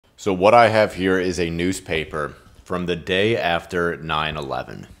So what I have here is a newspaper from the day after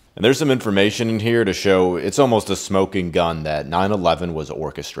 9/11. And there's some information in here to show it's almost a smoking gun that 9/11 was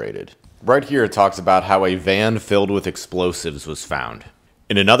orchestrated. Right here it talks about how a van filled with explosives was found.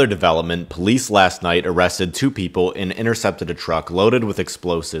 In another development, police last night arrested 2 people and intercepted a truck loaded with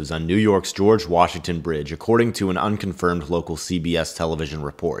explosives on New York's George Washington Bridge, according to an unconfirmed local CBS television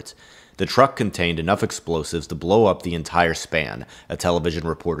report. The truck contained enough explosives to blow up the entire span, a television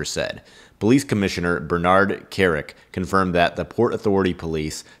reporter said. Police Commissioner Bernard Carrick confirmed that the Port Authority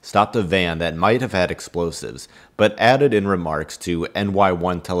police stopped a van that might have had explosives, but added in remarks to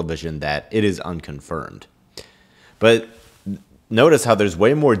NY1 television that it is unconfirmed. But notice how there's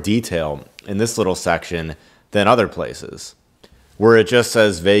way more detail in this little section than other places, where it just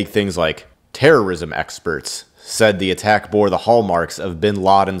says vague things like, terrorism experts said the attack bore the hallmarks of bin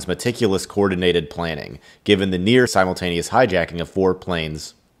Laden's meticulous coordinated planning, given the near simultaneous hijacking of 4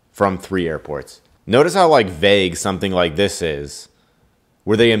 planes from 3 airports. Notice how vague something like this is,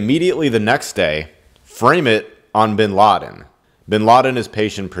 where they immediately the next day frame it on bin Laden. Bin Laden is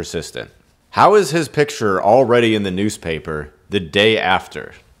patient persistent. How is his picture already in the newspaper the day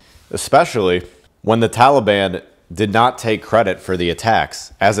after? Especially when the Taliban did not take credit for the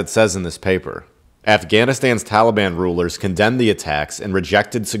attacks, as it says in this paper. Afghanistan's Taliban rulers condemned the attacks and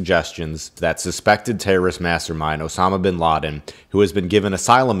rejected suggestions that suspected terrorist mastermind Osama bin Laden, who has been given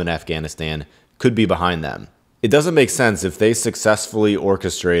asylum in Afghanistan, could be behind them. It doesn't make sense if they successfully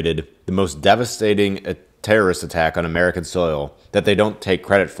orchestrated the most devastating terrorist attack on American soil that they don't take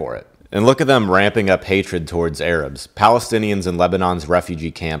credit for it. And look at them ramping up hatred towards Arabs. Palestinians in Lebanon's refugee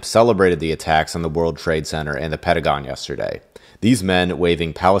camp celebrated the attacks on the World Trade Center and the Pentagon yesterday. These men,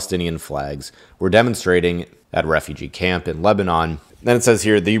 waving Palestinian flags, were demonstrating at a refugee camp in Lebanon. Then it says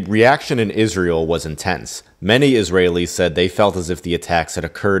here, the reaction in Israel was intense. Many Israelis said they felt as if the attacks had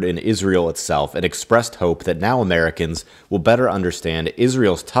occurred in Israel itself and expressed hope that now Americans will better understand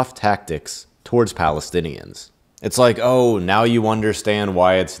Israel's tough tactics towards Palestinians. It's like, oh, now you understand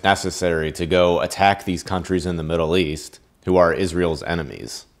why it's necessary to go attack these countries in the Middle East who are Israel's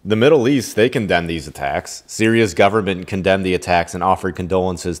enemies. The Middle East, they condemned these attacks. Syria's government condemned the attacks and offered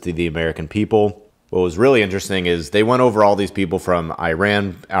condolences to the American people. What was really interesting is they went over all these people from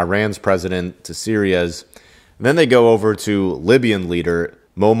Iran's president to Syria's. And then they go over to Libyan leader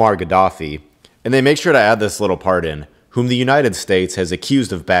Muammar Gaddafi, and they make sure to add this little part in, whom the United States has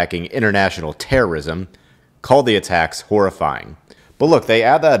accused of backing international terrorism, called the attacks horrifying. But look, they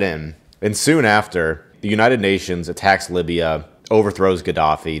add that in, and soon after, the United Nations attacks Libya, overthrows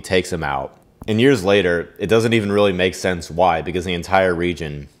Gaddafi, takes him out. And years later, it doesn't even really make sense why, because the entire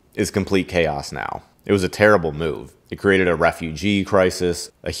region is complete chaos now. It was a terrible move. It created a refugee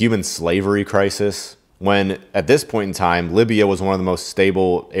crisis, a human slavery crisis, when at this point in time, Libya was one of the most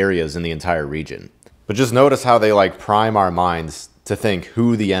stable areas in the entire region. But just notice how they prime our minds to think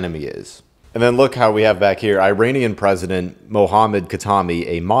who the enemy is. And then look how we have back here, Iranian President Mohammad Khatami,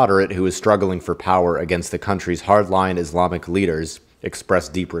 a moderate who is struggling for power against the country's hardline Islamic leaders,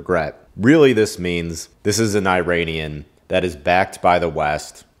 expressed deep regret. Really, this means this is an Iranian that is backed by the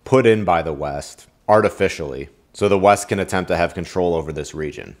West, put in by the West, artificially, so the West can attempt to have control over this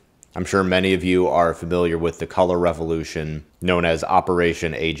region. I'm sure many of you are familiar with the color revolution known as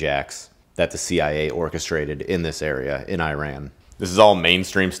Operation Ajax that the CIA orchestrated in this area in Iran. This is all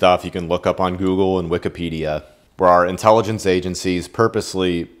mainstream stuff you can look up on Google and Wikipedia, where our intelligence agencies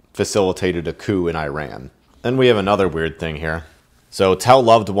purposely facilitated a coup in Iran. Then we have another weird thing here. So tell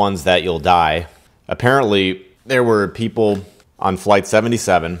loved ones that you'll die. Apparently, there were people on Flight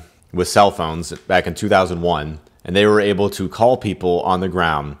 77 with cell phones back in 2001, and they were able to call people on the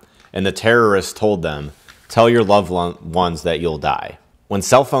ground, and the terrorists told them, tell your loved ones that you'll die. When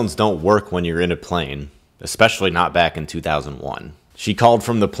cell phones don't work when you're in a plane, especially not back in 2001. She called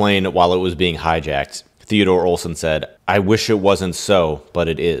from the plane while it was being hijacked. Theodore Olson said, I wish it wasn't so, but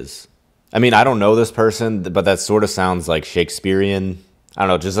it is. I mean, I don't know this person, but that sort of sounds like Shakespearean. I don't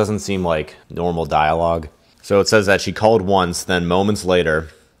know, it just doesn't seem like normal dialogue. So it says that she called once, then moments later,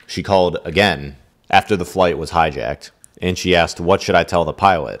 she called again after the flight was hijacked. And she asked, what should I tell the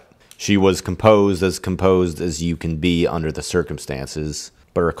pilot? She was composed as you can be under the circumstances,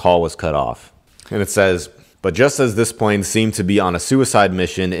 but her call was cut off. And it says, but just as this plane seemed to be on a suicide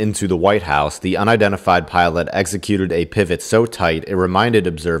mission into the White House, the unidentified pilot executed a pivot so tight it reminded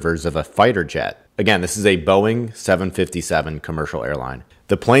observers of a fighter jet. Again, this is a Boeing 757 commercial airline.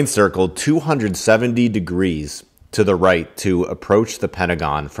 The plane circled 270 degrees to the right to approach the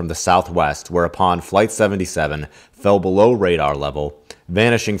Pentagon from the southwest, whereupon Flight 77 fell below radar level,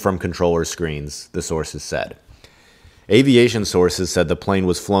 vanishing from controller screens, the sources said. Aviation sources said the plane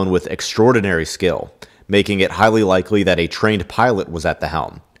was flown with extraordinary skill, making it highly likely that a trained pilot was at the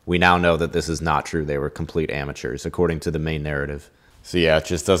helm. We now know that this is not true. They were complete amateurs, according to the main narrative. So yeah, it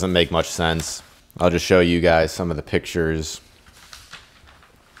just doesn't make much sense. I'll just show you guys some of the pictures.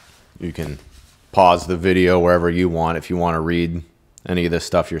 You can pause the video wherever you want if you want to read any of this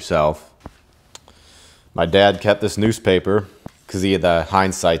stuff yourself. My dad kept this newspaper because he had the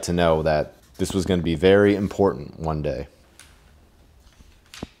hindsight to know that this was going to be very important one day.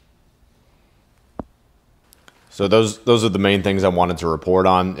 So those are the main things I wanted to report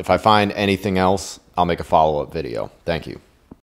on. If I find anything else, I'll make a follow-up video. Thank you.